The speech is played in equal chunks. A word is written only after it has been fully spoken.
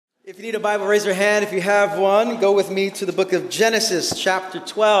If you need a Bible, raise your hand. If you have one, go with me to the book of Genesis, chapter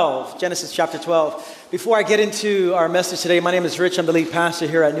 12. Genesis, chapter 12. Before I get into our message today, my name is Rich. I'm the lead pastor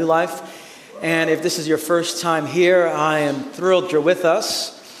here at New Life. And if this is your first time here, I am thrilled you're with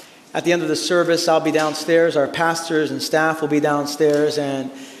us. At the end of the service, I'll be downstairs. Our pastors and staff will be downstairs. And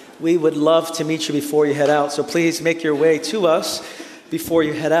we would love to meet you before you head out. So please make your way to us before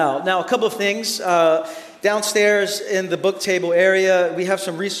you head out. Now, a couple of things. Downstairs in the book table area, we have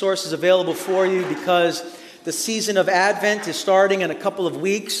some resources available for you because the season of Advent is starting in a couple of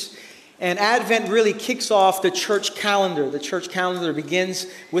weeks. And Advent really kicks off the church calendar. The church calendar begins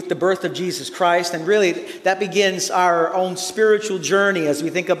with the birth of Jesus Christ. And really, that begins our own spiritual journey as we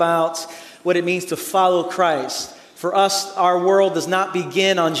think about what it means to follow Christ. For us, our world does not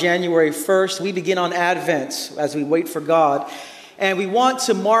begin on January 1st. We begin on Advent as we wait for God. And we want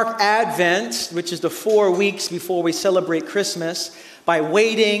to mark Advent, which is the 4 weeks before we celebrate Christmas, by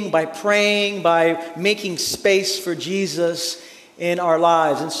waiting, by praying, by making space for Jesus in our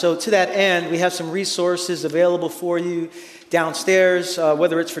lives. And so to that end, we have some resources available for you downstairs,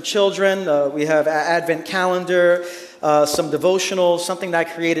 whether it's for children. We have an Advent calendar, some devotionals, something that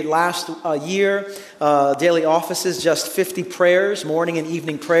I created last year, daily offices, just 50 prayers, morning and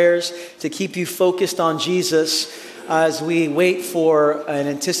evening prayers, to keep you focused on Jesus as we wait for and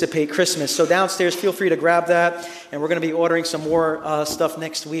anticipate Christmas. So downstairs, feel free to grab that. And we're going to be ordering some more stuff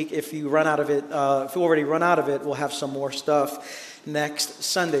next week. If you run out of it, if you already run out of it, we'll have some more stuff next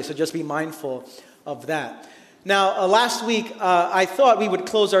Sunday. So just be mindful of that. Now, last week, I thought we would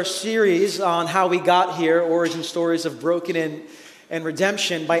close our series on how we got here, origin stories of broken and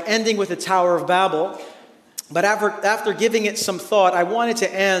redemption, by ending with the Tower of Babel. But after giving it some thought, I wanted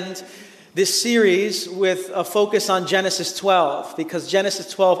to end this series with a focus on Genesis 12, because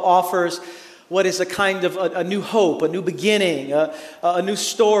Genesis 12 offers what is a kind of a new hope, a new beginning, a new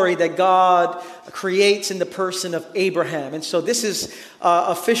story that God creates in the person of Abraham. And so this is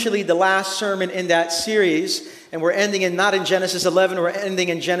officially the last sermon in that series, and we're ending not in Genesis 11, we're ending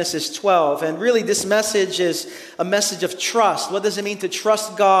in Genesis 12. And really this message is a message of trust. What does it mean to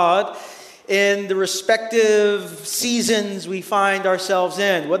trust God in the respective seasons we find ourselves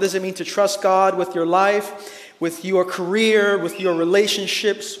in? What does it mean to trust God with your life, with your career, with your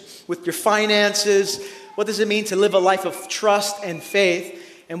relationships, with your finances? What does it mean to live a life of trust and faith?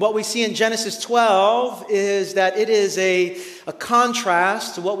 And what we see in Genesis 12 is that it is a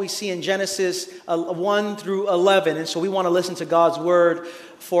contrast to what we see in Genesis 1 through 11. And so we want to listen to God's word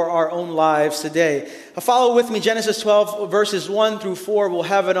for our own lives today. Follow with me, Genesis 12, verses 1 through 4. We'll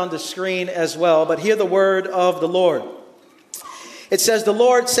have it on the screen as well. But hear the word of the Lord. It says, "The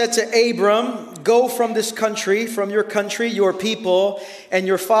Lord said to Abram, 'Go from this country, from your country, your people, and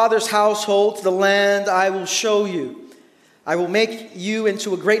your father's household to the land I will show you. I will make you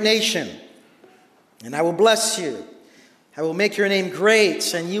into a great nation, and I will bless you. I will make your name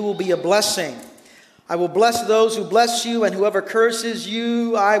great, and you will be a blessing. I will bless those who bless you, and whoever curses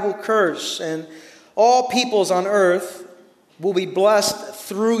you, I will curse. And all peoples on earth will be blessed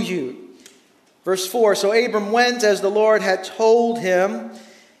through you.'" Verse 4, "So Abram went as the Lord had told him,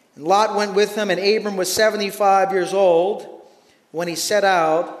 and Lot went with him, and Abram was 75 years old when he set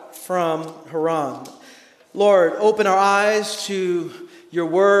out from Haran." Lord, open our eyes to your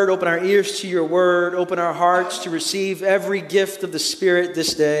word, open our ears to your word, open our hearts to receive every gift of the Spirit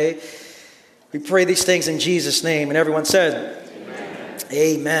this day. We pray these things in Jesus' name. And everyone said, Amen.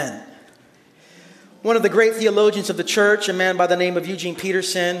 Amen. One of the great theologians of the church, a man by the name of Eugene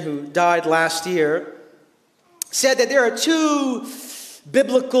Peterson, who died last year, said that there are two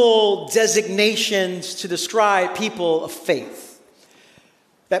biblical designations to describe people of faith.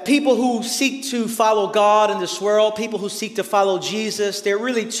 That people who seek to follow God in this world, people who seek to follow Jesus, there are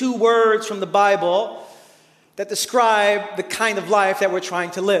really two words from the Bible that describe the kind of life that we're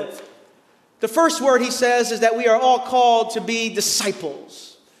trying to live. The first word, he says, is that we are all called to be disciples.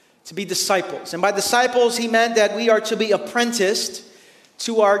 To be disciples. And by disciples, he meant that we are to be apprenticed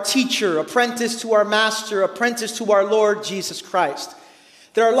to our teacher, apprenticed to our master, apprenticed to our Lord Jesus Christ.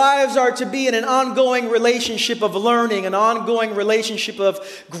 That our lives are to be in an ongoing relationship of learning, an ongoing relationship of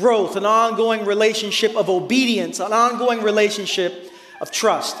growth, an ongoing relationship of obedience, an ongoing relationship of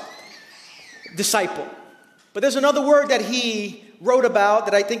trust. Disciple. But there's another word that he wrote about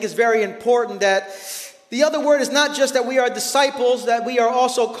that I think is very important, that the other word is not just that we are disciples, that we are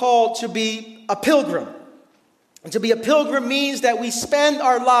also called to be a pilgrim. And to be a pilgrim means that we spend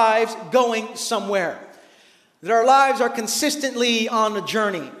our lives going somewhere. That our lives are consistently on a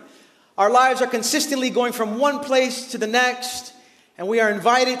journey. Our lives are consistently going from one place to the next, and we are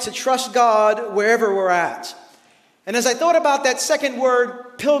invited to trust God wherever we're at. And as I thought about that second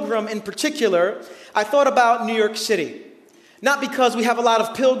word, pilgrim in particular, I thought about New York City. Not because we have a lot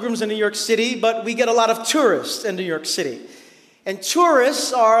of pilgrims in New York City, but we get a lot of tourists in New York City. And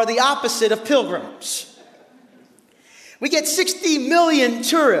tourists are the opposite of pilgrims. We get 60 million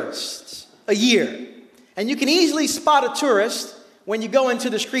tourists a year. And you can easily spot a tourist when you go into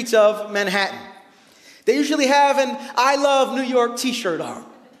the streets of Manhattan. They usually have an I Love New York t-shirt on.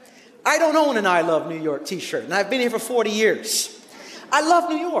 I don't own an I Love New York t-shirt, and I've been here for 40 years. I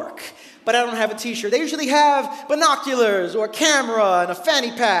love New York, but I don't have a t-shirt. They usually have binoculars or a camera and a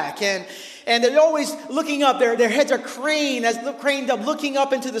fanny pack, and they're always looking up. Their heads are craned up, looking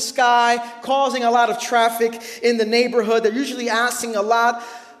up into the sky, causing a lot of traffic in the neighborhood. They're usually asking a lot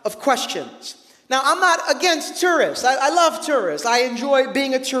of questions. Now, I'm not against tourists. I love tourists. I enjoy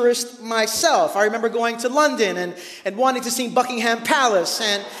being a tourist myself. I remember going to London and wanting to see Buckingham Palace,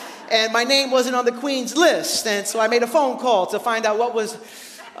 and my name wasn't on the Queen's list. And so I made a phone call to find out what was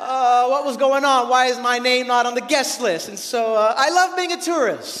going on. Why is my name not on the guest list? And so I love being a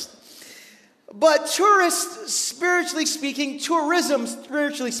tourist. But tourism, spiritually speaking,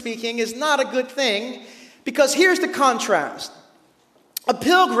 is not a good thing, because here's the contrast. A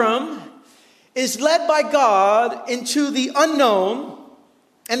pilgrim is led by God into the unknown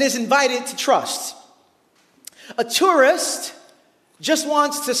and is invited to trust. A tourist just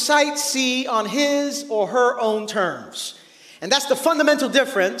wants to sightsee on his or her own terms. And that's the fundamental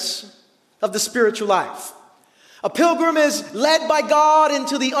difference of the spiritual life. A pilgrim is led by God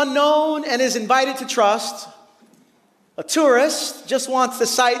into the unknown and is invited to trust. A tourist just wants to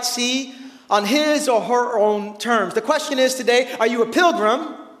sightsee on his or her own terms. The question is today, are you a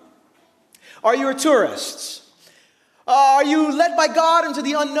pilgrim? Are you a tourist? Are you led by God into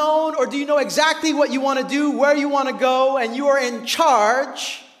the unknown, or do you know exactly what you want to do, where you want to go, and you are in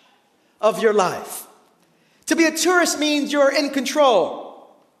charge of your life? To be a tourist means you're in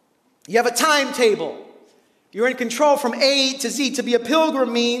control. You have a timetable. You're in control from A to Z. To be a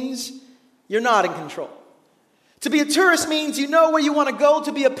pilgrim means you're not in control. To be a tourist means you know where you want to go.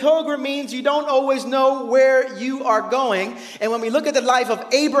 To be a pilgrim means you don't always know where you are going. And when we look at the life of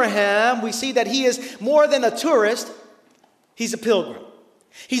Abraham, we see that he is more than a tourist. He's a pilgrim.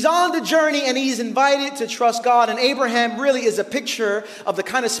 He's on the journey and he's invited to trust God. And Abraham really is a picture of the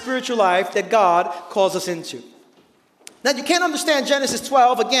kind of spiritual life that God calls us into. Now, you can't understand Genesis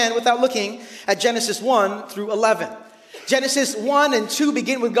 12, again, without looking at Genesis 1 through 11. Genesis 1 and 2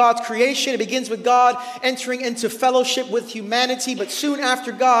 begin with God's creation. It begins with God entering into fellowship with humanity. But soon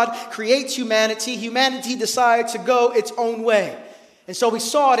after God creates humanity, humanity decides to go its own way. And so we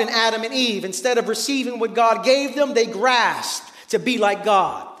saw it in Adam and Eve. Instead of receiving what God gave them, they grasped to be like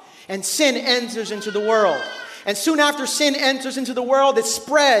God. And sin enters into the world. And soon after sin enters into the world, it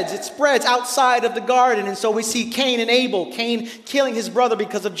spreads outside of the garden. And so we see Cain and Abel, Cain killing his brother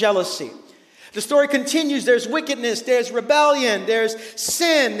because of jealousy. The story continues. There's wickedness, there's rebellion, there's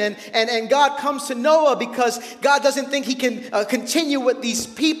sin. And God comes to Noah because God doesn't think he can continue with these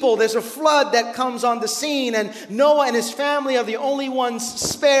people. There's a flood that comes on the scene, and Noah and his family are the only ones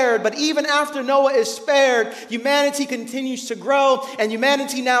spared. But even after Noah is spared, humanity continues to grow, and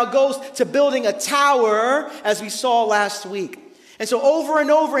humanity now goes to building a tower, as we saw last week. And so over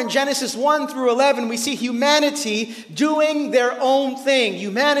and over in Genesis 1 through 11, we see humanity doing their own thing.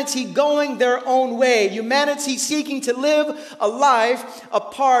 Humanity going their own way. Humanity seeking to live a life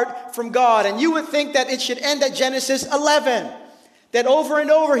apart from God. And you would think that it should end at Genesis 11. That over and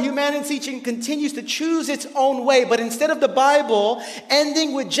over humanity continues to choose its own way. But instead of the Bible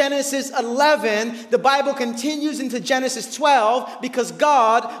ending with Genesis 11, the Bible continues into Genesis 12 because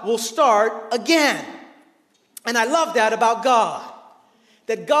God will start again. And I love that about God.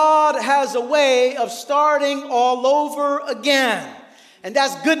 That God has a way of starting all over again. And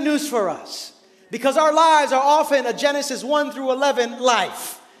that's good news for us. Because our lives are often a Genesis 1 through 11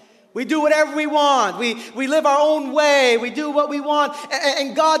 life. We do whatever we want. We live our own way. We do what we want.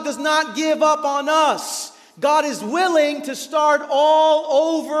 And God does not give up on us. God is willing to start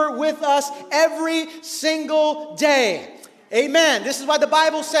all over with us every single day. Amen. This is why the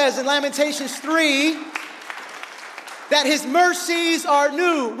Bible says in Lamentations 3 that his mercies are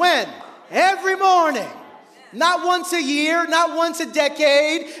new. When? Every morning. Not once a year, not once a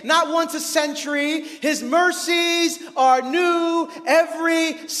decade, not once a century. His mercies are new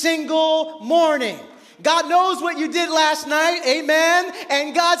every single morning. God knows what you did last night. Amen.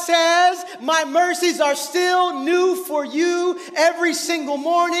 And God says, my mercies are still new for you every single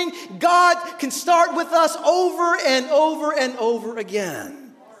morning. God can start with us over and over and over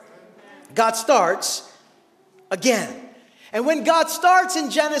again. God starts again. And when God starts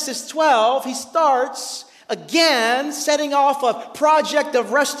in Genesis 12, he starts again setting off a project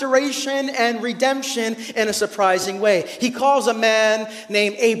of restoration and redemption in a surprising way. He calls a man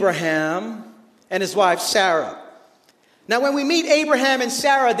named Abraham and his wife Sarah. Now, when we meet Abraham and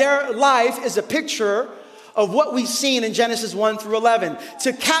Sarah, their life is a picture of what we've seen in Genesis 1 through 11.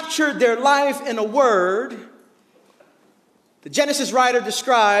 To capture their life in a word, the Genesis writer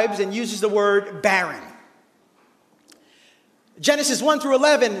describes and uses the word barren. Genesis 1 through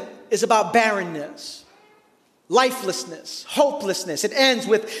 11 is about barrenness, lifelessness, hopelessness. It ends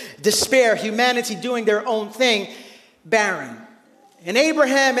with despair, humanity doing their own thing, barren. And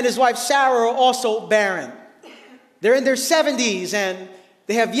Abraham and his wife Sarah are also barren. They're in their 70s and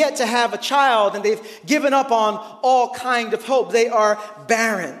they have yet to have a child, and they've given up on all kind of hope. They are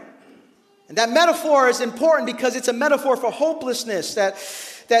barren. And that metaphor is important because it's a metaphor for hopelessness, that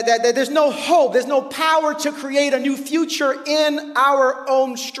there's no hope, there's no power to create a new future in our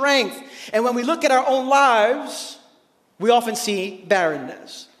own strength. And when we look at our own lives, we often see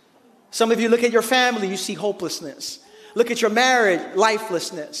barrenness. Some of you look at your family, you see hopelessness. Look at your marriage,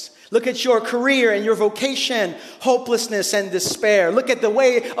 lifelessness. Look at your career and your vocation, hopelessness and despair. Look at the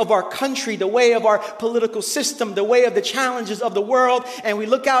way of our country, the way of our political system, the way of the challenges of the world, and we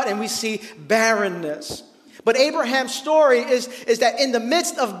look out and we see barrenness. But Abraham's story is that in the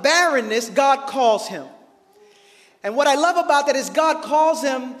midst of barrenness, God calls him. And what I love about that is God calls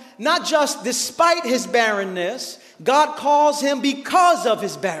him not just despite his barrenness, God calls him because of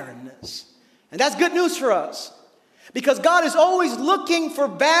his barrenness. And that's good news for us. Because God is always looking for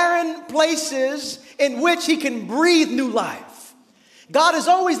barren places in which he can breathe new life. God is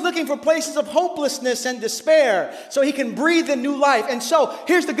always looking for places of hopelessness and despair so he can breathe in new life. And so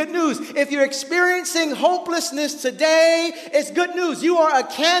here's the good news. If you're experiencing hopelessness today, it's good news. You are a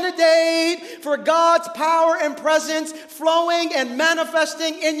candidate for God's power and presence flowing and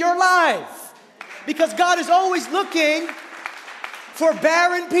manifesting in your life. Because God is always looking for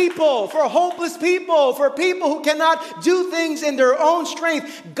barren people, for hopeless people, for people who cannot do things in their own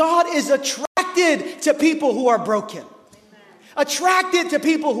strength. God is attracted to people who are broken, attracted to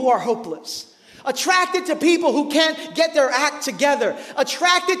people who are hopeless, attracted to people who can't get their act together,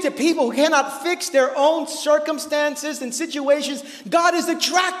 attracted to people who cannot fix their own circumstances and situations. God is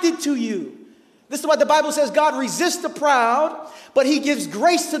attracted to you. This is what the Bible says. God resists the proud, but he gives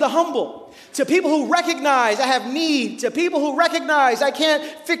grace to the humble. To people who recognize I have need, to people who recognize I can't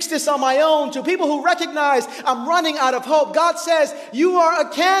fix this on my own, to people who recognize I'm running out of hope. God says, you are a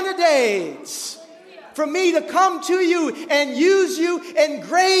candidate for me to come to you and use you in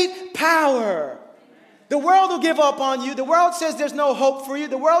great power. The world will give up on you. The world says there's no hope for you.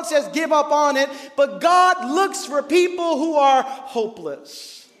 The world says give up on it. But God looks for people who are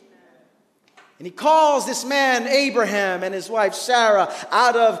hopeless. And he calls this man, Abraham, and his wife, Sarah,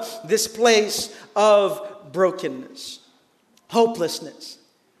 out of this place of brokenness, hopelessness.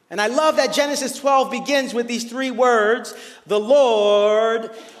 And I love that Genesis 12 begins with these three words, the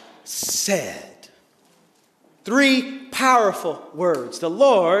Lord said. Three powerful words, the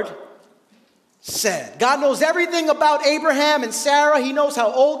Lord said. God knows everything about Abraham and Sarah. He knows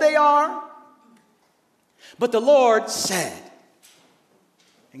how old they are. But the Lord said.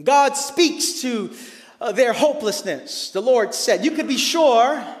 And God speaks to their hopelessness. The Lord said, you could be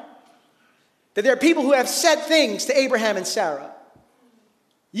sure that there are people who have said things to Abraham and Sarah.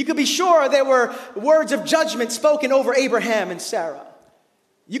 You could be sure there were words of judgment spoken over Abraham and Sarah.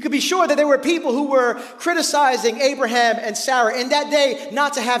 You could be sure that there were people who were criticizing Abraham and Sarah. In that day,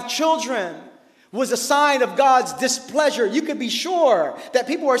 not to have children was a sign of God's displeasure. You could be sure that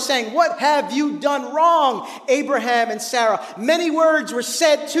people were saying, what have you done wrong, Abraham and Sarah? Many words were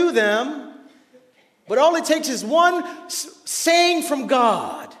said to them, but all it takes is one saying from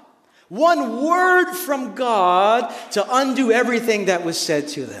God, one word from God to undo everything that was said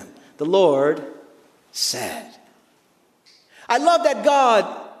to them. The Lord said. I love that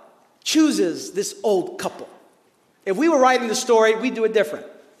God chooses this old couple. If we were writing the story, we'd do it different.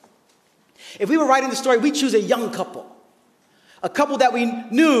 If we were writing the story, we'd choose a young couple. A couple that we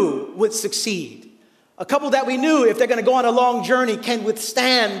knew would succeed. A couple that we knew, if they're going to go on a long journey, can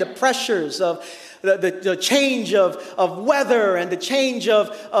withstand the pressures of the change of weather and the change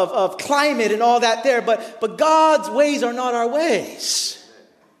of climate and all that there. But God's ways are not our ways.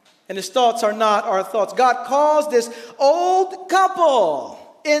 And his thoughts are not our thoughts. God calls this old couple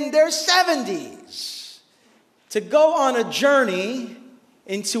in their 70s to go on a journey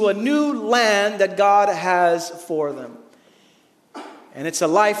into a new land that God has for them. And it's a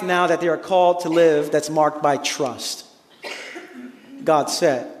life now that they are called to live that's marked by trust. God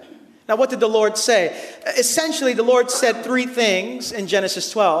said. Now, what did the Lord say? Essentially, the Lord said three things in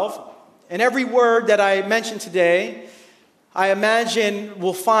Genesis 12. And every word that I mention today, I imagine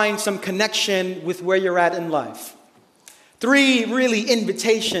will find some connection with where you're at in life. 3 really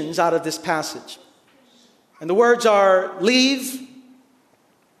invitations out of this passage. And the words are leave,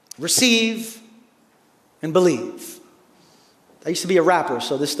 receive, and believe. I used to be a rapper,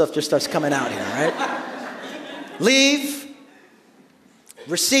 so this stuff just starts coming out here, right? Leave,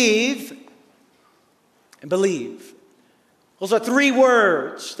 receive, and believe. Those are 3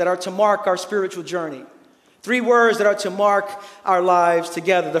 words that are to mark our spiritual journey. 3 words that are to mark our lives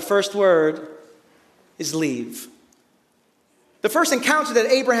together. The first word is leave. The first encounter that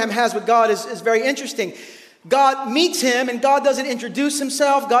Abraham has with God is very interesting. God meets him, and God doesn't introduce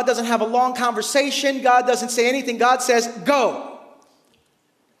himself. God doesn't have a long conversation. God doesn't say anything. God says, go.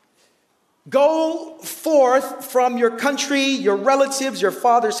 Go forth from your country, your relatives, your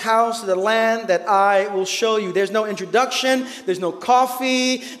father's house, to the land that I will show you. There's no introduction. There's no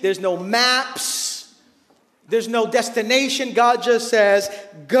coffee. There's no maps. There's no destination. God just says,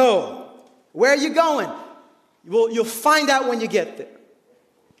 go. Where are you going? You'll find out when you get there.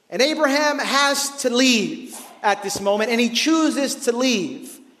 And Abraham has to leave at this moment, and he chooses to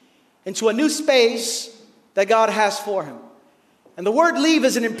leave into a new space that God has for him. And the word leave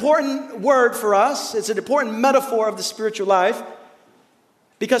is an important word for us. It's an important metaphor of the spiritual life,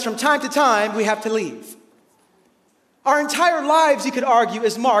 because from time to time we have to leave. Our entire lives, you could argue,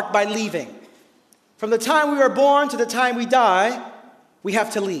 is marked by leaving. From the time we are born to the time we die, we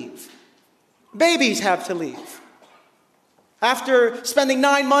have to leave. Babies have to leave. After spending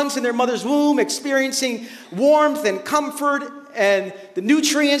 9 months in their mother's womb, experiencing warmth and comfort and the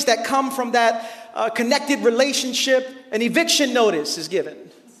nutrients that come from that connected relationship, an eviction notice is given.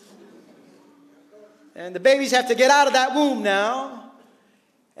 And the babies have to get out of that womb now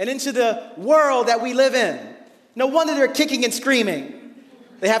and into the world that we live in. No wonder they're kicking and screaming.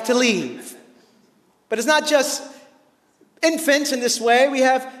 They have to leave. But it's not just infants in this way. We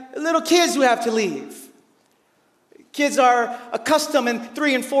have little kids who have to leave. Kids are accustomed, and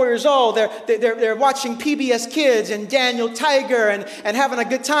 3 and 4 years old, they're watching PBS Kids and Daniel Tiger and having a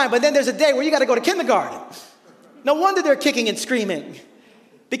good time. But then there's a day where you got to go to kindergarten. No wonder they're kicking and screaming,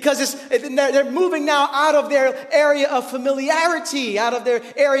 because they're moving now out of their area of familiarity, out of their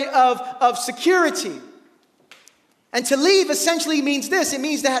area of security. And to leave essentially means this. It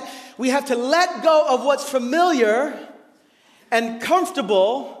means that we have to let go of what's familiar and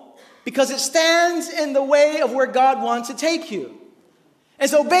comfortable, because it stands in the way of where God wants to take you. And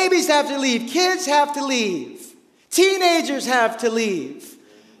so babies have to leave. Kids have to leave. Teenagers have to leave.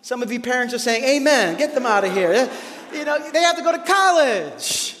 Some of you parents are saying, amen, get them out of here. You know, they have to go to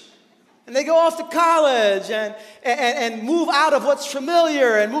college. And they go off to college and move out of what's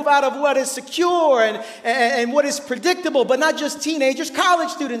familiar and move out of what is secure and what is predictable. But not just teenagers, college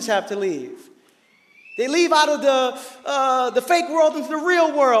students have to leave. They leave out of the fake world into the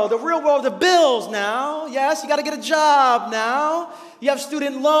real world of bills now. Yes, you got to get a job now. You have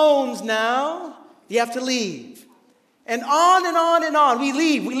student loans now. You have to leave. And on and on and on. We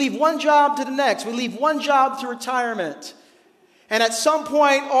leave. We leave one job to the next. We leave one job to retirement. And at some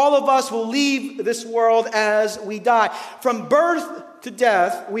point, all of us will leave this world as we die. From birth to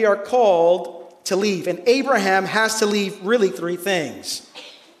death, we are called to leave. And Abraham has to leave really 3 things: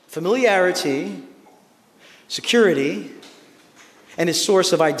 familiarity, security, and his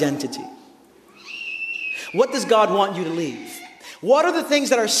source of identity. What does God want you to leave? What are the things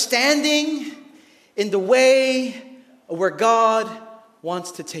that are standing in the way of where God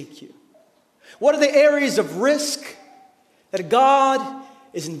wants to take you? What are the areas of risk that God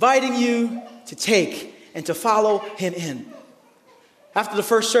is inviting you to take and to follow him in? After the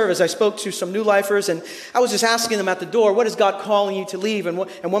first service, I spoke to some new lifers, and I was just asking them at the door, what is God calling you to leave? And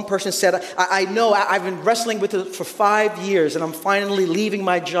one person said, I know, I've been wrestling with it for 5 years, and I'm finally leaving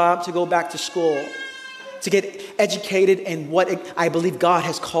my job to go back to school, to get educated in what I believe God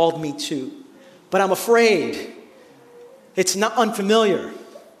has called me to. But I'm afraid. It's not unfamiliar.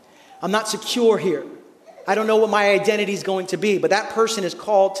 I'm not secure here. I don't know what my identity is going to be, but that person is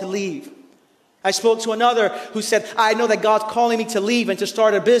called to leave. I spoke to another who said, I know that God's calling me to leave and to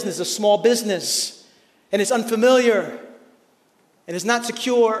start a business, a small business. And it's unfamiliar. And it's not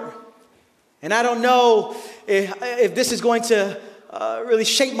secure. And I don't know if this is going to really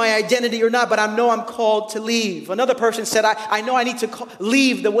shape my identity or not, but I know I'm called to leave. Another person said, I know I need to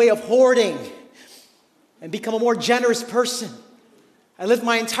leave the way of hoarding and become a more generous person. I lived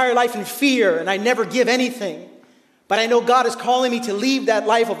my entire life in fear, and I never give anything. But I know God is calling me to leave that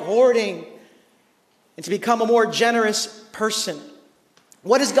life of hoarding and to become a more generous person.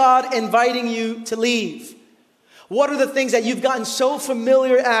 What is God inviting you to leave? What are the things that you've gotten so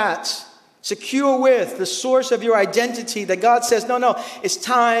familiar at secure with, the source of your identity, that God says, no, it's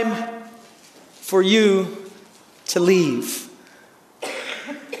time for you to leave.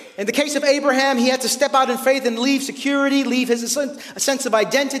 In the case of Abraham, he had to step out in faith and leave security, leave a sense of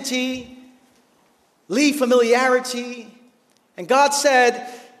identity, leave familiarity. And God said,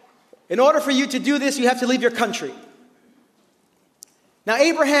 in order for you to do this, you have to leave your country. Now,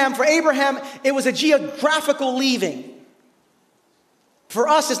 for Abraham, it was a geographical leaving. For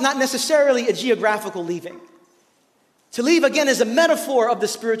us, it's not necessarily a geographical leaving. To leave, again, is a metaphor of the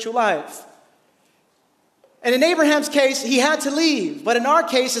spiritual life. And in Abraham's case, he had to leave. But in our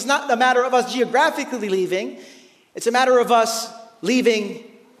case, it's not a matter of us geographically leaving. It's a matter of us leaving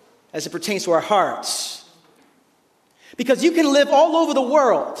as it pertains to our hearts. Because you can live all over the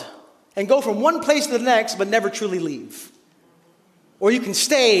world and go from one place to the next, but never truly leave. Or you can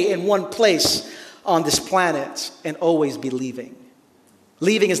stay in one place on this planet and always be leaving.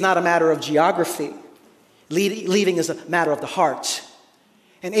 Leaving is not a matter of geography. Leaving is a matter of the heart.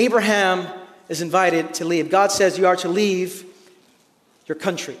 And Abraham is invited to leave. God says you are to leave your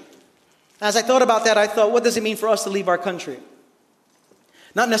country. As I thought about that, I thought, what does it mean for us to leave our country?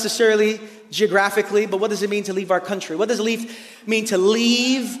 Not necessarily geographically, but what does it mean to leave our country? What does it mean to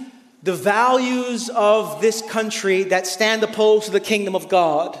leave the values of this country that stand opposed to the kingdom of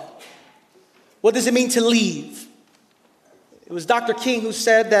God? What does it mean to leave? It was Dr. King who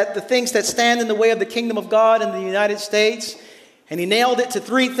said that the things that stand in the way of the kingdom of God in the United States, and he nailed it to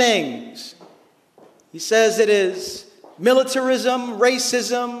 3 things. He says it is militarism,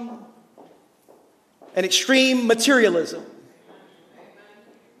 racism, and extreme materialism.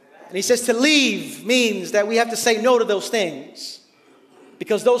 And he says to leave means that we have to say no to those things,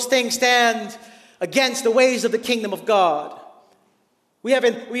 because those things stand against the ways of the kingdom of God. We have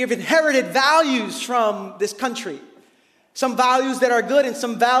inherited values from this country. Some values that are good and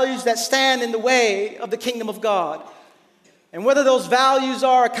some values that stand in the way of the kingdom of God. And whether those values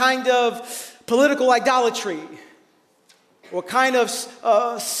are a kind of political idolatry or kind of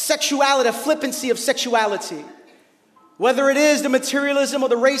sexuality, a flippancy of sexuality, whether it is the materialism or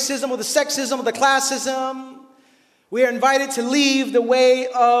the racism or the sexism or the classism, we are invited to leave the way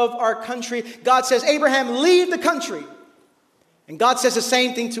of our country. God says, Abraham, leave the country. And God says the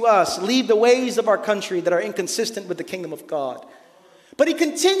same thing to us. Leave the ways of our country that are inconsistent with the kingdom of God. But he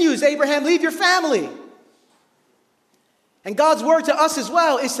continues, Abraham, leave your family. And God's word to us as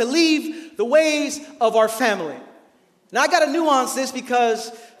well is to leave the ways of our family. Now I got to nuance this, because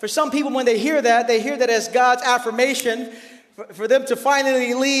for some people when they hear that as God's affirmation for them to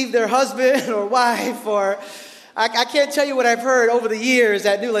finally leave their husband or wife, or I can't tell you what I've heard over the years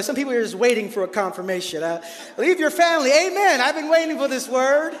that do. Like some people are just waiting for a confirmation. Leave your family. Amen. I've been waiting for this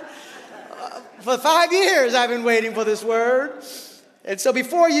word. For 5 years I've been waiting for this word. And so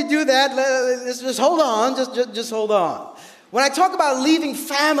before you do that, let's just hold on. Just hold on. When I talk about leaving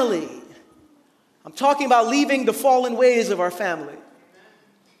family, I'm talking about leaving the fallen ways of our family.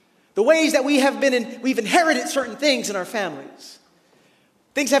 The ways that we've inherited certain things in our families.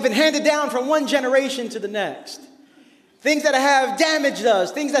 Things have been handed down from one generation to the next. Things that have damaged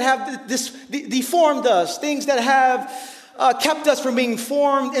us, things that have deformed us, things that have kept us from being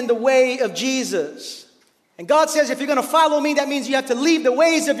formed in the way of Jesus. And God says, if you're going to follow me, that means you have to leave the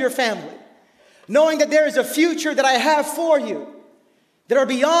ways of your family, knowing that there is a future that I have for you that are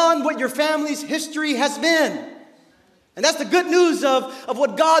beyond what your family's history has been. And that's the good news of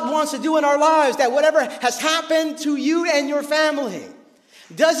what God wants to do in our lives, that whatever has happened to you and your family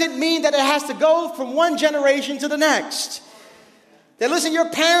doesn't mean that it has to go from one generation to the next. That listen, your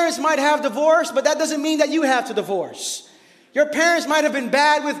parents might have divorced, but that doesn't mean that you have to divorce. Your parents might have been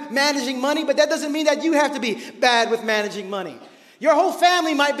bad with managing money, but that doesn't mean that you have to be bad with managing money. Your whole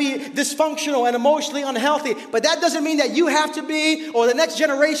family might be dysfunctional and emotionally unhealthy, but that doesn't mean that you have to be, or the next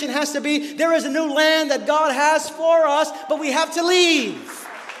generation has to be. There is a new land that God has for us, but we have to leave.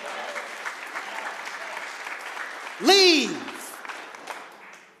 Leave.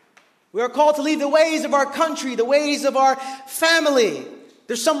 We are called to leave the ways of our country, the ways of our family.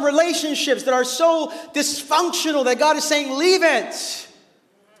 There's some relationships that are so dysfunctional that God is saying, leave it.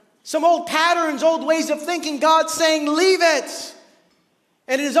 Some old patterns, old ways of thinking, God's saying, leave it.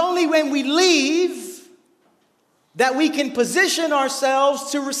 And it is only when we leave that we can position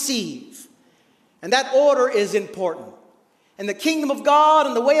ourselves to receive. And that order is important. In the kingdom of God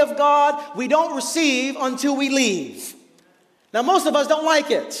and the way of God, we don't receive until we leave. Now, most of us don't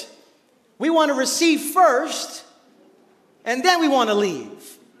like it. We want to receive first, and then we want to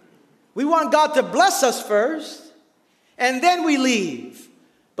leave. We want God to bless us first, and then we leave.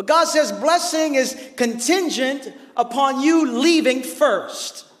 But God says blessing is contingent upon you leaving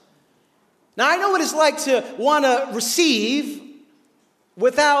first. Now, I know what it's like to want to receive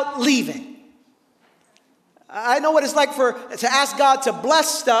without leaving. I know what it's like to ask God to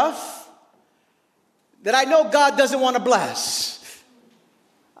bless stuff that I know God doesn't want to bless.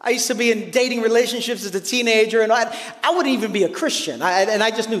 I used to be in dating relationships as a teenager, and I wouldn't even be a Christian. And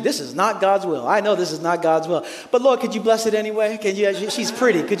I just knew this is not God's will. I know this is not God's will. But Lord, could you bless it anyway? She's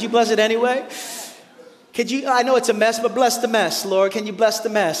pretty. Could you bless it anyway? I know it's a mess, but bless the mess, Lord. Can you bless the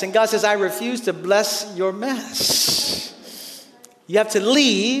mess? And God says, I refuse to bless your mess. You have to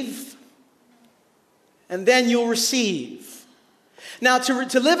leave, and then you'll receive. Now,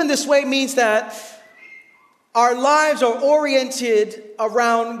 to live in this way means that our lives are oriented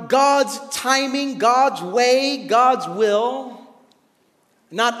around God's timing, God's way, God's will,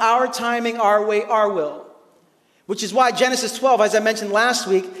 not our timing, our way, our will. Which is why Genesis 12, as I mentioned last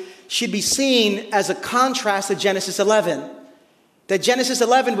week, should be seen as a contrast to Genesis 11. That Genesis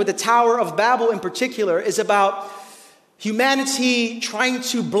 11, with the Tower of Babel in particular, is about humanity trying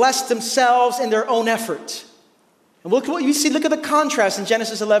to bless themselves in their own effort. And look at the contrast in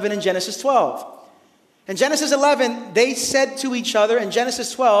Genesis 11 and Genesis 12. In Genesis 11, they said to each other. In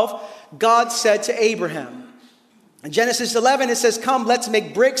Genesis 12, God said to Abraham. In Genesis 11, it says, come, let's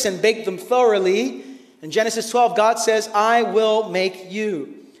make bricks and bake them thoroughly. In Genesis 12, God says, I will make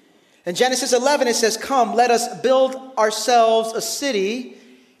you. In Genesis 11, it says, come, let us build ourselves a city.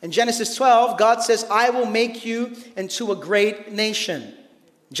 In Genesis 12, God says, I will make you into a great nation.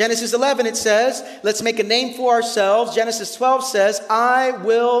 Genesis 11, it says, let's make a name for ourselves. Genesis 12 says, I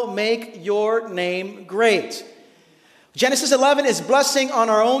will make your name great. Genesis 11 is blessing on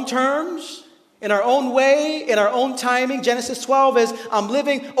our own terms, in our own way, in our own timing. Genesis 12 is, I'm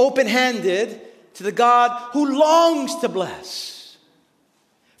living open-handed to the God who longs to bless.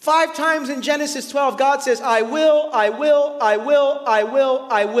 5 times in Genesis 12, God says, I will, I will, I will, I will,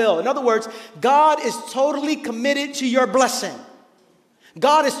 I will. In other words, God is totally committed to your blessing.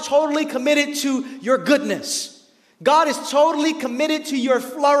 God is totally committed to your goodness. God is totally committed to your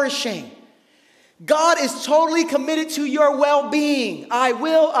flourishing. God is totally committed to your well-being. I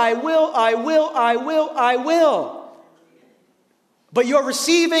will, I will, I will, I will, I will. But your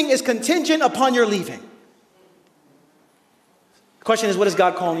receiving is contingent upon your leaving. The question is, what is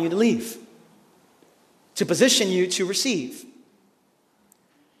God calling you to leave? To position you to receive.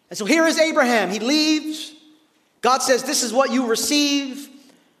 And so here is Abraham. He leaves. God says, this is what you receive.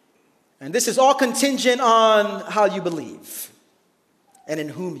 And this is all contingent on how you believe and in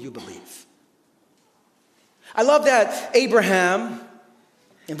whom you believe. I love that Abraham,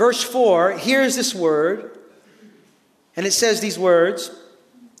 in verse 4, hears this word. And it says these words,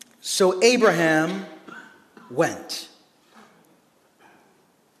 so Abraham went.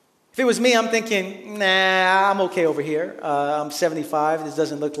 If it was me, I'm thinking, nah, I'm okay over here. I'm 75. This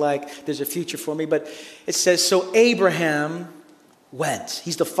doesn't look like there's a future for me. But it says, so Abraham went.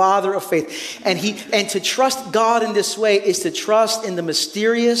 He's the father of faith. And to trust God in this way is to trust in the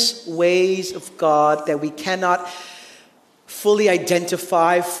mysterious ways of God that we cannot fully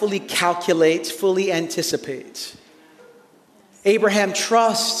identify, fully calculate, fully anticipate. Abraham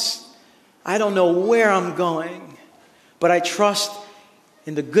trusts, I don't know where I'm going, but I trust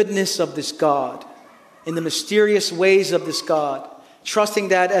in the goodness of this God, in the mysterious ways of this God, trusting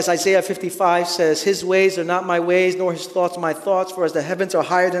that, as Isaiah 55 says, his ways are not my ways, nor his thoughts my thoughts, for as the heavens are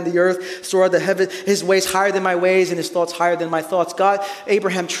higher than the earth, so are his ways higher than my ways, and his thoughts higher than my thoughts.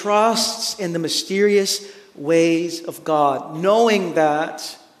 Abraham trusts in the mysterious ways of God, knowing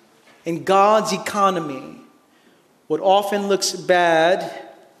that in God's economy, what often looks bad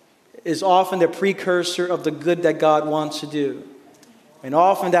is often the precursor of the good that God wants to do. And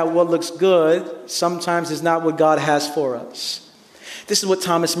often that what looks good sometimes is not what God has for us. This is what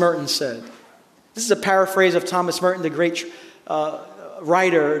Thomas Merton said. This is a paraphrase of Thomas Merton, the great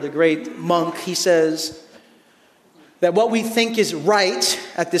writer, the great monk. He says that what we think is right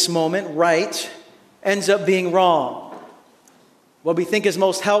at this moment, right, ends up being wrong. What we think is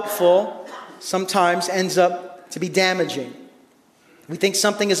most helpful sometimes ends up to be damaging. We think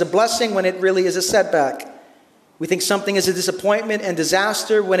something is a blessing when it really is a setback. We think something is a disappointment and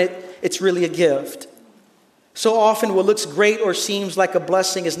disaster when it's really a gift. So often what looks great or seems like a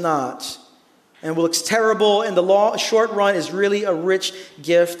blessing is not. And what looks terrible in the short run is really a rich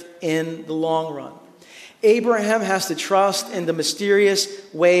gift in the long run. Abraham has to trust in the mysterious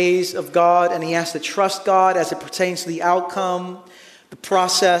ways of God, and he has to trust God as it pertains to the outcome, the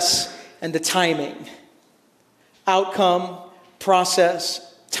process, and the timing. Outcome,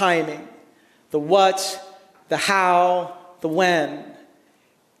 process, timing. The what, the how, the when.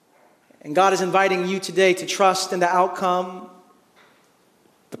 And God is inviting you today to trust in the outcome,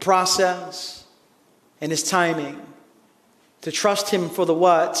 the process, and His timing. To trust Him for the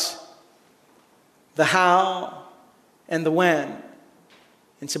what, the how, and the when.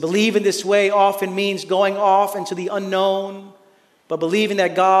 And to believe in this way often means going off into the unknown, but believing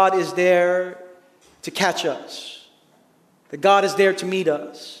that God is there to catch us, that God is there to meet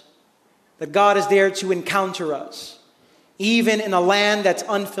us, that God is there to encounter us, even in a land that's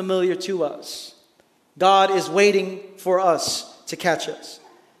unfamiliar to us. God is waiting for us to catch us.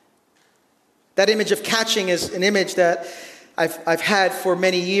 That image of catching is an image that I've had for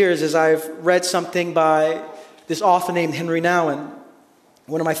many years as I've read something by this author named Henry Nouwen,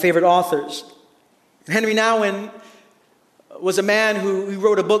 one of my favorite authors. Henry Nouwen was a man who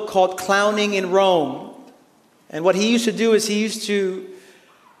wrote a book called Clowning in Rome. And what he used to do is he used to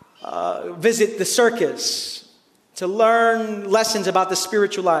visit the circus to learn lessons about the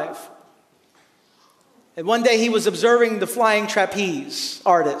spiritual life. And one day he was observing the flying trapeze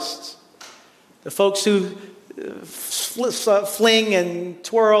artists, the folks who fling and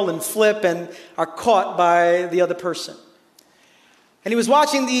twirl and flip and are caught by the other person. And he was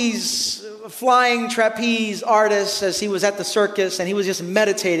watching these flying trapeze artists as he was at the circus, and he was just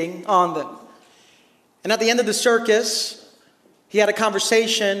meditating on them. And at the end of the circus, he had a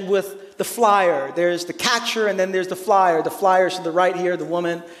conversation with the flyer. There's the catcher, and then there's the flyer. The flyer's to the right here, the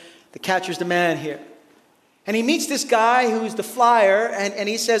woman. The catcher's the man here. And he meets this guy who's the flyer, and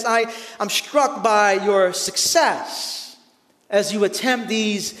he says, I'm struck by your success as you attempt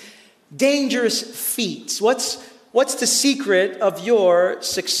these dangerous feats. What's the secret of your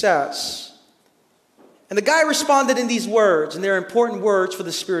success? And the guy responded in these words, and they're important words for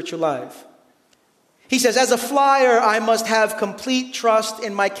the spiritual life. He says, as a flyer, I must have complete trust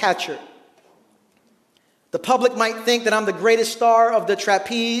in my catcher. The public might think that I'm the greatest star of the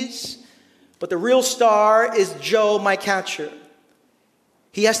trapeze, but the real star is Joe, my catcher.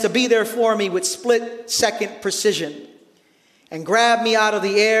 He has to be there for me with split-second precision and grab me out of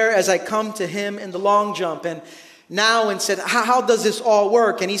the air as I come to him in the long jump. And Nouwen said, how does this all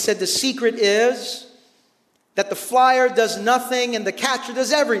work? And he said, the secret is that the flyer does nothing and the catcher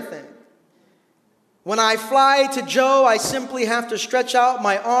does everything. When I fly to Joe, I simply have to stretch out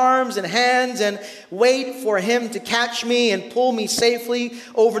my arms and hands and wait for him to catch me and pull me safely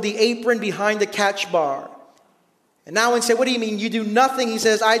over the apron behind the catch bar. And Nouwen said, what do you mean? You do nothing? He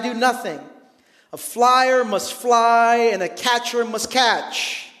says, I do nothing. A flyer must fly and a catcher must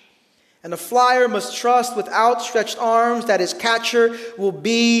catch. And the flyer must trust with outstretched arms that his catcher will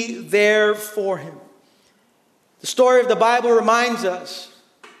be there for him. The story of the Bible reminds us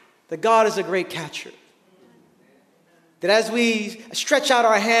that God is a great catcher. That as we stretch out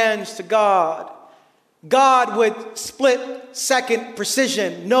our hands to God, God with split-second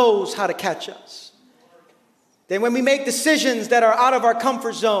precision knows how to catch us. Then when we make decisions that are out of our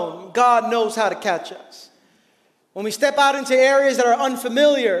comfort zone, God knows how to catch us. When we step out into areas that are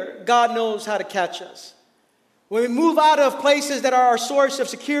unfamiliar, God knows how to catch us. When we move out of places that are our source of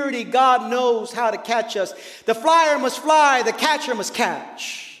security, God knows how to catch us. The flyer must fly, the catcher must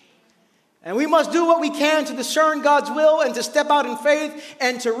catch. And we must do what we can to discern God's will and to step out in faith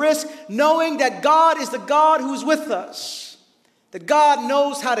and to risk knowing that God is the God who's with us. That God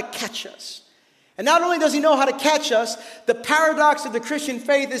knows how to catch us. And not only does He know how to catch us, the paradox of the Christian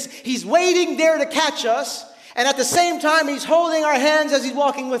faith is He's waiting there to catch us, and at the same time He's holding our hands as He's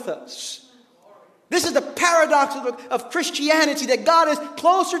walking with us. This is the paradox of Christianity, that God is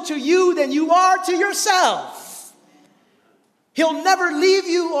closer to you than you are to yourself. He'll never leave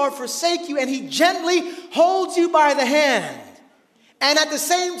you or forsake you, and He gently holds you by the hand. And at the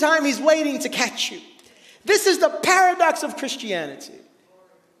same time, He's waiting to catch you. This is the paradox of Christianity.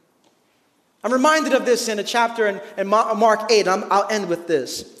 I'm reminded of this in a chapter in Mark 8. I'll end with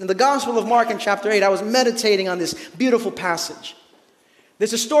this. In the Gospel of Mark in chapter 8, I was meditating on this beautiful passage.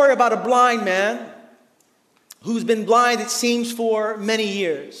 There's a story about a blind man who's been blind, it seems, for many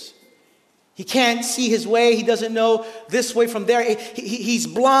years. He can't see his way. He doesn't know this way from there. He's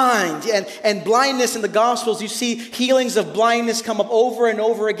blind. And blindness in the Gospels, you see healings of blindness come up over and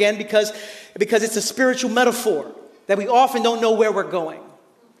over again because it's a spiritual metaphor that we often don't know where we're going.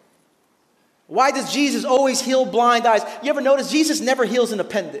 Why does Jesus always heal blind eyes? You ever notice Jesus never heals an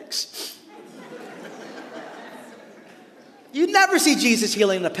appendix? You never see Jesus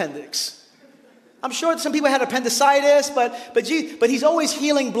healing an appendix. I'm sure some people had appendicitis, but He's always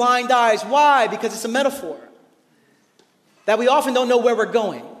healing blind eyes. Why? Because it's a metaphor that we often don't know where we're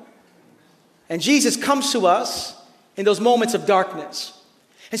going. And Jesus comes to us in those moments of darkness.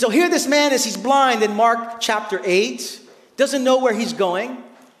 And so here this man is, he's blind in Mark chapter 8, doesn't know where he's going.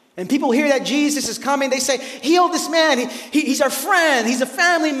 And people hear that Jesus is coming. They say, heal this man. He's our friend. He's a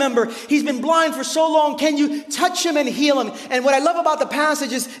family member. He's been blind for so long. Can you touch him and heal him? And what I love about the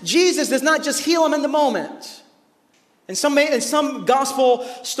passage is Jesus does not just heal him in the moment. In some gospel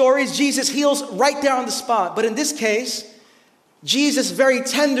stories, Jesus heals right there on the spot. But in this case, Jesus very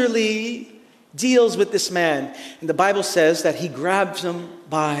tenderly deals with this man. And the Bible says that he grabs him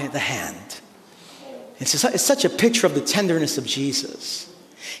by the hand. It's such a picture of the tenderness of Jesus.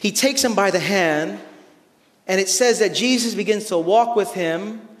 He takes him by the hand, and it says that Jesus begins to walk with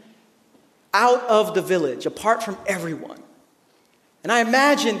him out of the village, apart from everyone. And I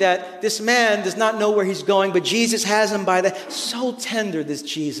imagine that this man does not know where he's going, but Jesus has him by the... So tender this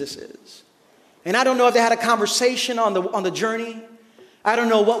Jesus is. And I don't know if they had a conversation on the journey. I don't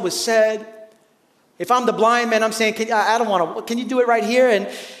know what was said. If I'm the blind man, I'm saying, can you do it right here? And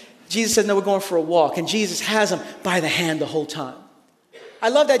Jesus said, no, we're going for a walk. And Jesus has him by the hand the whole time. I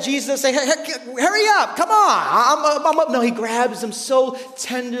love that Jesus say, hey, hurry up, come on. I'm up. No, he grabs him so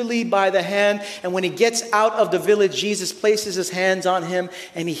tenderly by the hand. And when he gets out of the village, Jesus places his hands on him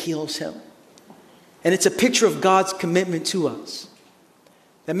and he heals him. And it's a picture of God's commitment to us.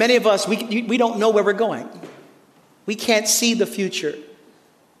 That many of us, we don't know where we're going. We can't see the future.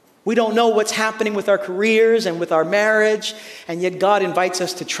 We don't know what's happening with our careers and with our marriage. And yet God invites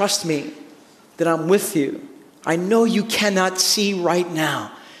us to trust me, that I'm with you. I know you cannot see right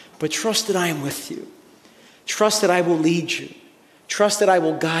now, but trust that I am with you. Trust that I will lead you. Trust that I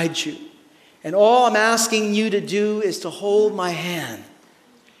will guide you. And all I'm asking you to do is to hold my hand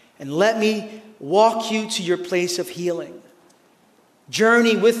and let me walk you to your place of healing.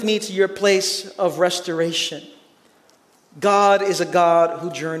 Journey with me to your place of restoration. God is a God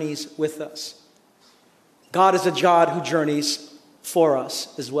who journeys with us. God is a God who journeys for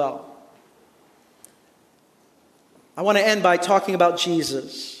us as well. I want to end by talking about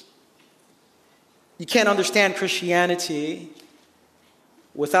Jesus. You can't understand Christianity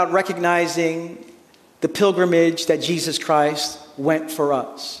without recognizing the pilgrimage that Jesus Christ went for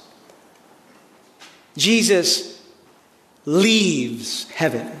us. Jesus leaves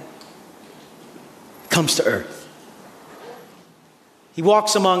heaven, comes to earth. He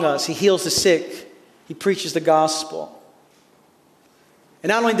walks among us. He heals the sick. He preaches the gospel. And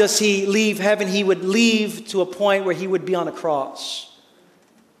not only does he leave heaven, he would leave to a point where he would be on a cross.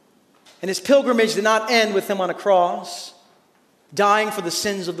 And his pilgrimage did not end with him on a cross, dying for the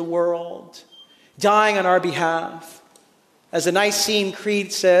sins of the world, dying on our behalf. As the Nicene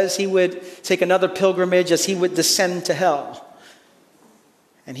Creed says, he would take another pilgrimage as he would descend to hell.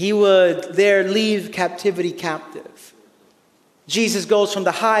 And he would there leave captivity captive. Jesus goes from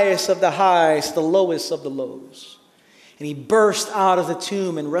the highest of the highs to the lowest of the lows. And he burst out of the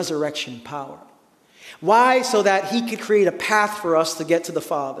tomb in resurrection power. Why? So that he could create a path for us to get to the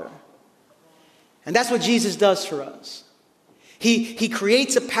Father. And that's what Jesus does for us. He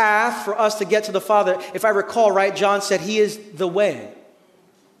creates a path for us to get to the Father. If I recall right, John said he is the way,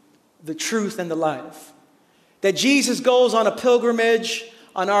 the truth, and the life. That Jesus goes on a pilgrimage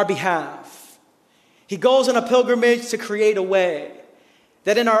on our behalf. He goes on a pilgrimage to create a way.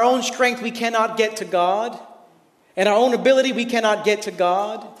 That in our own strength we cannot get to God. In our own ability, we cannot get to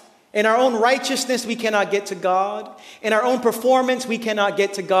God. In our own righteousness, we cannot get to God. In our own performance, we cannot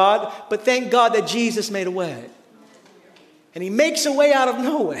get to God. But thank God that Jesus made a way. And he makes a way out of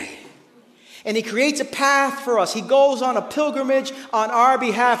no way. And he creates a path for us. He goes on a pilgrimage on our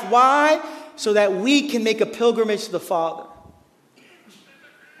behalf. Why? So that we can make a pilgrimage to the Father.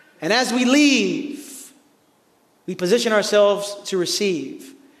 And as we leave, we position ourselves to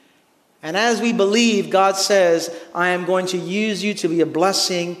receive. And as we believe, God says, I am going to use you to be a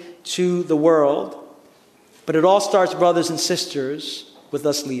blessing to the world. But it all starts, brothers and sisters, with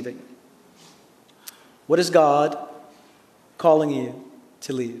us leaving. What is God calling you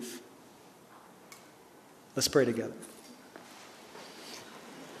to leave? Let's pray together.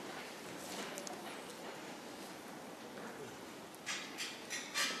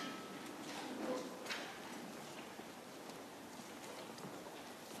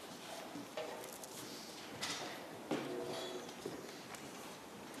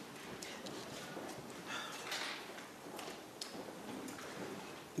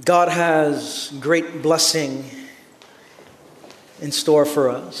 God has great blessing in store for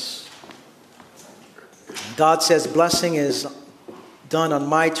us. God says blessing is done on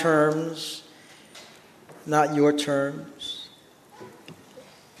my terms, not your terms.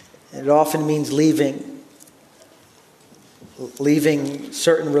 It often means leaving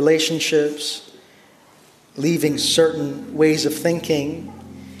certain relationships, leaving certain ways of thinking,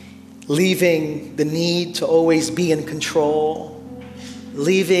 leaving the need to always be in control,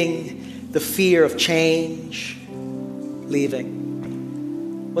 leaving the fear of change,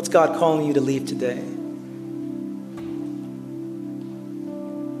 leaving. What's God calling you to leave today?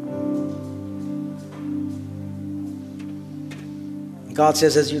 God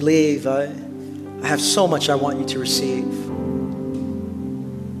says, as you leave, I have so much I want you to receive.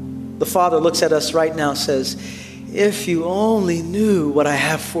 The Father looks at us right now and says, if you only knew what I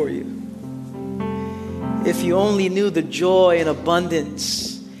have for you, if you only knew the joy and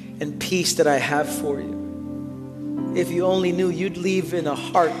abundance and peace that I have for you, if you only knew, you'd leave in a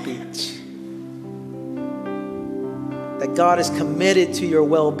heartbeat. That God is committed to your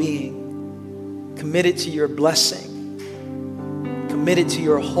well-being, committed to your blessing, committed to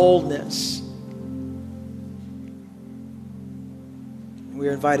your wholeness. We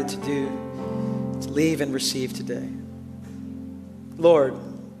are invited to leave and receive today. Lord,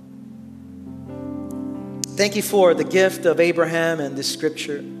 thank you for the gift of Abraham and this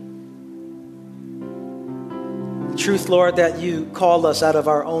scripture. The truth, Lord, that you call us out of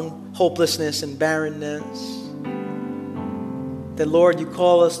our own hopelessness and barrenness. That, Lord, you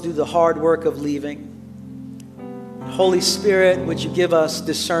call us to do the hard work of leaving. Holy Spirit, would you give us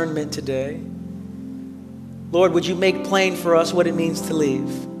discernment today? Lord, would you make plain for us what it means to leave?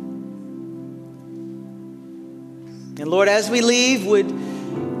 And Lord, as we leave, would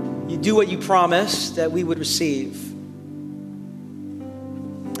you do what you promised that we would receive?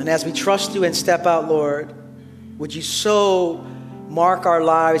 And as we trust you and step out, Lord, would you so mark our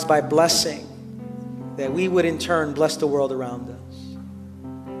lives by blessing that we would in turn bless the world around us?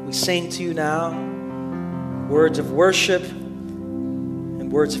 We sing to you now words of worship and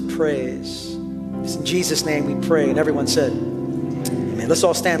words of praise. It's in Jesus' name we pray. And everyone said, amen. Let's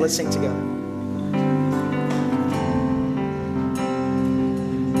all stand. Let's sing together.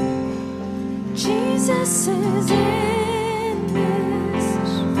 Jesus is in this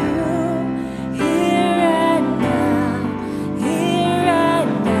room, here and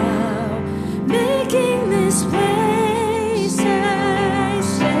now, making this place I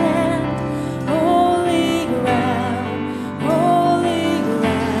stand, holy ground, holy ground.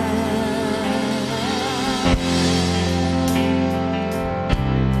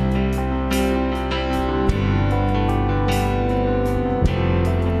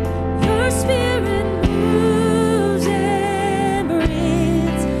 Your spirit moves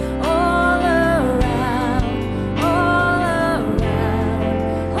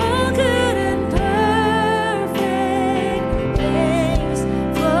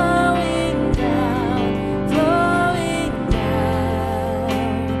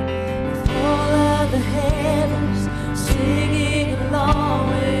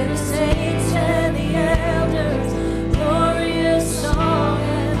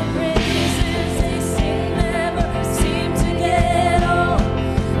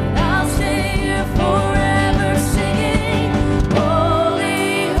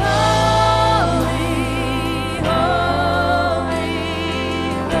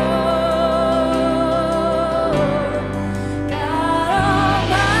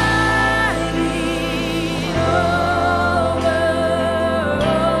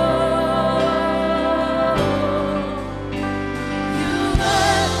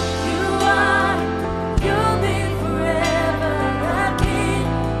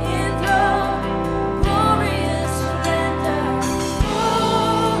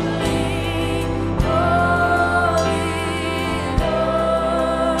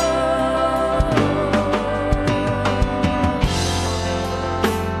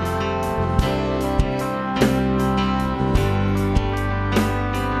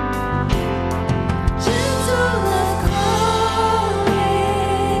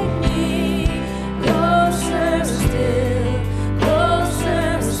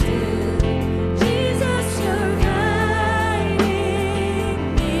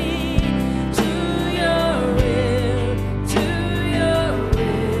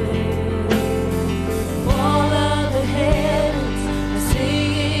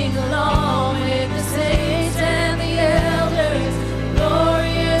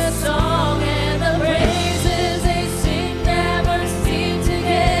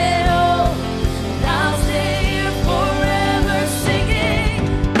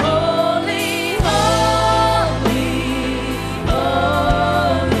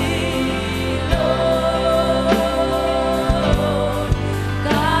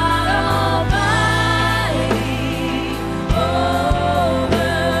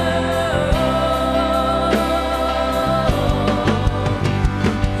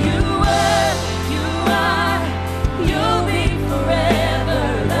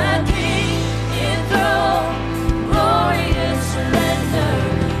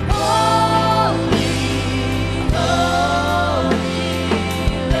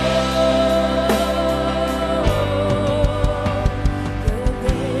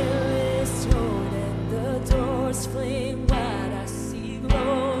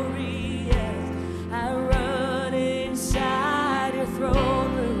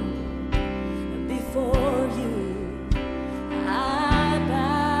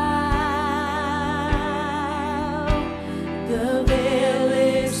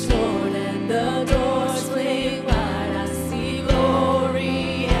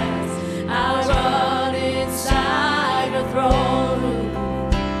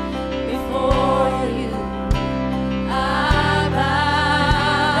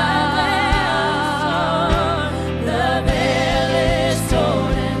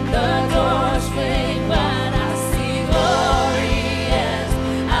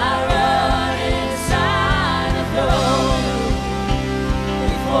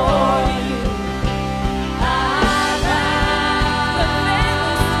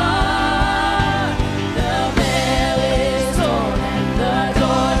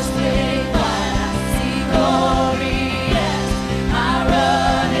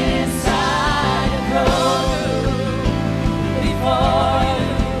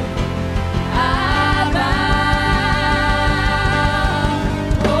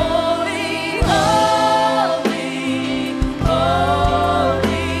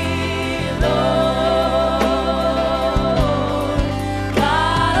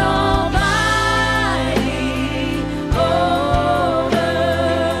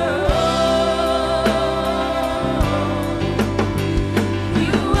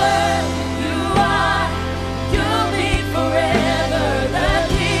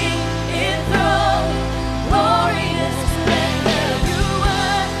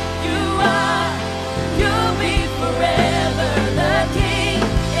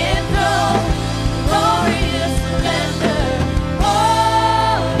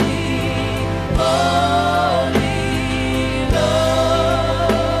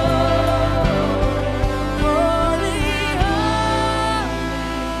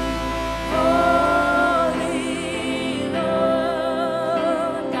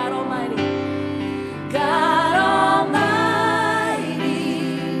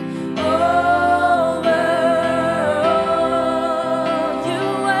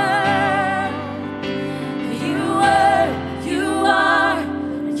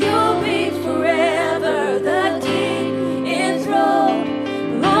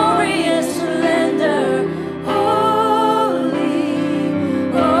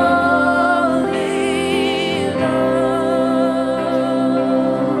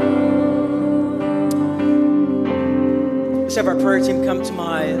have our prayer team come to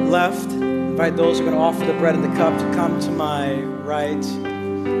my left. Invite those who are going to offer the bread and the cup to come to my right.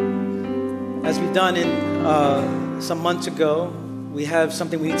 As we've done in some months ago, we have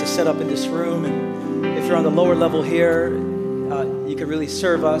something we need to set up in this room. And if you're on the lower level here, you can really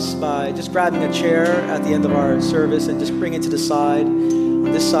serve us by just grabbing a chair at the end of our service and just bring it to the side,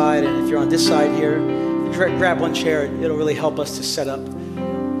 on this side. And if you're on this side here, grab one chair. It'll really help us to set up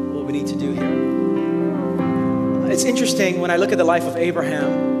what we need to do here. It's interesting when I look at the life of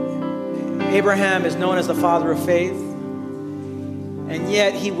Abraham. Abraham is known as the father of faith, and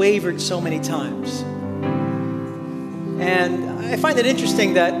yet he wavered so many times. And I find it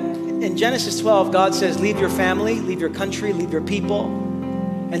interesting that in Genesis 12, God says, leave your family, leave your country, leave your people.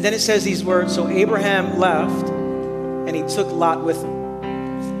 And then it says these words, so Abraham left and he took Lot with him.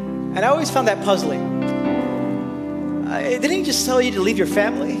 And I always found that puzzling. Didn't he just tell you to leave your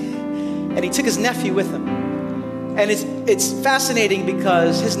family? And he took his nephew with him. And it's fascinating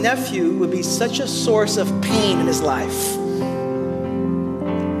because his nephew would be such a source of pain in his life.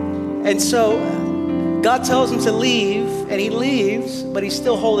 And so God tells him to leave, and he leaves, but he's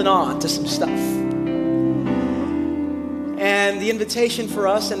still holding on to some stuff. And the invitation for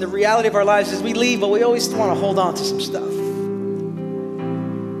us and the reality of our lives is we leave, but we always want to hold on to some stuff.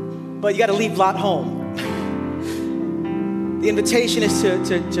 But you got to leave Lot home. The invitation is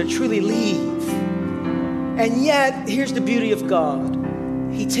to truly leave. And yet, here's the beauty of God.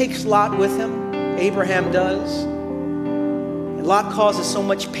 He takes Lot with him. Abraham does. And Lot causes so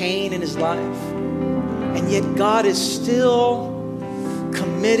much pain in his life. And yet God is still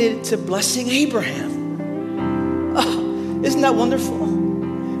committed to blessing Abraham. Oh, isn't that wonderful?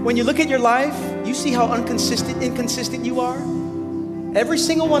 When you look at your life, you see how inconsistent you are. Every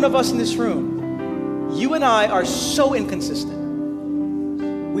single one of us in this room, you and I are so inconsistent.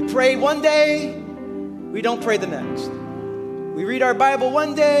 We pray one day, we don't pray the next. We read our Bible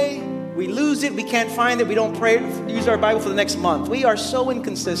one day, we lose it, we can't find it, we don't use our Bible for the next month. We are so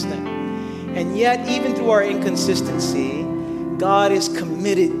inconsistent. And yet, even through our inconsistency, God is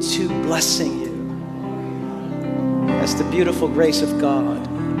committed to blessing you. That's the beautiful grace of God.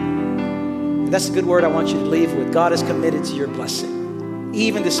 And that's a good word I want you to leave with. God is committed to your blessing.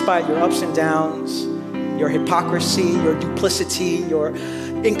 Even despite your ups and downs, your hypocrisy, your duplicity, your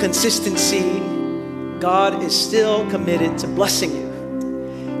inconsistency, God is still committed to blessing you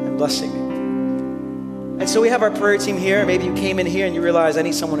and blessing you. And so we have our prayer team here. Maybe you came in here and you realize, I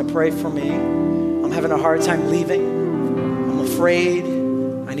need someone to pray for me. I'm having a hard time leaving. I'm afraid.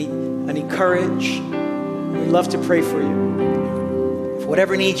 I need courage. We'd love to pray for you. For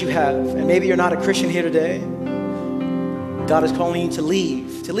whatever needs you have. And maybe you're not a Christian here today. God is calling you to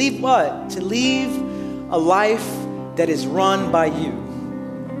leave. To leave what? To leave a life that is run by you.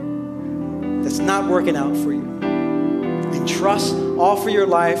 That's not working out for you. And offer your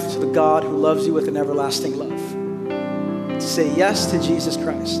life to the God who loves you with an everlasting love. To say yes to Jesus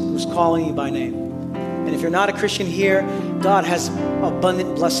Christ, who's calling you by name. And if you're not a Christian here, God has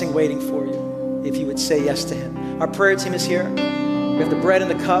abundant blessing waiting for you if you would say yes to him. Our prayer team is here. We have the bread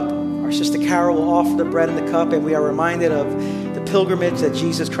and the cup. Our sister Carol will offer the bread and the cup, and we are reminded of the pilgrimage that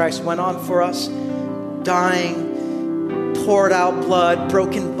Jesus Christ went on for us, dying, poured out blood,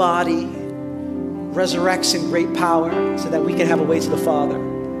 broken body, resurrects in great power so that we can have a way to the Father.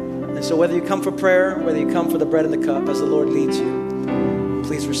 And so whether you come for prayer, whether you come for the bread and the cup, as the Lord leads you,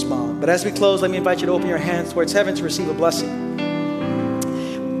 please respond. But as we close, let me invite you to open your hands towards heaven to receive a blessing.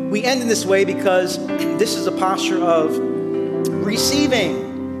 We end in this way because this is a posture of receiving.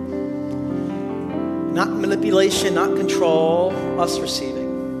 Not manipulation, not control, us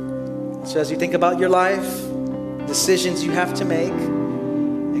receiving. So as you think about your life, decisions you have to make,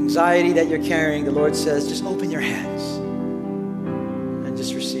 anxiety that you're carrying, the Lord says, just open your hands and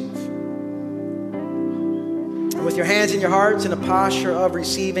just receive. And with your hands in your hearts in a posture of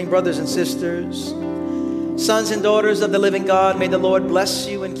receiving, brothers and sisters, sons and daughters of the living God, may the Lord bless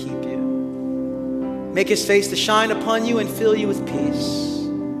you and keep you. Make his face to shine upon you and fill you with peace.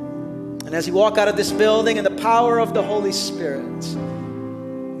 And as you walk out of this building in the power of the Holy Spirit,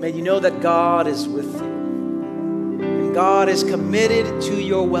 may you know that God is with you. And God is committed to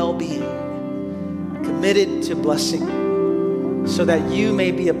your well-being, committed to blessing you, so that you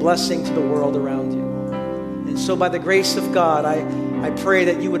may be a blessing to the world around you. And so by the grace of God, I pray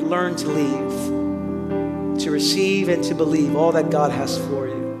that you would learn to leave, to receive and to believe all that God has for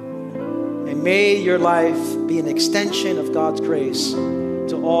you. And may your life be an extension of God's grace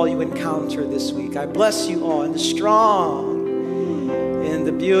to all you encounter this week. I bless you all in the strong, in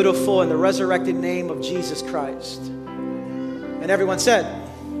the beautiful, and the resurrected name of Jesus Christ. And everyone said,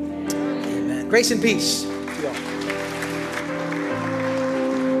 amen. Grace and peace to you all.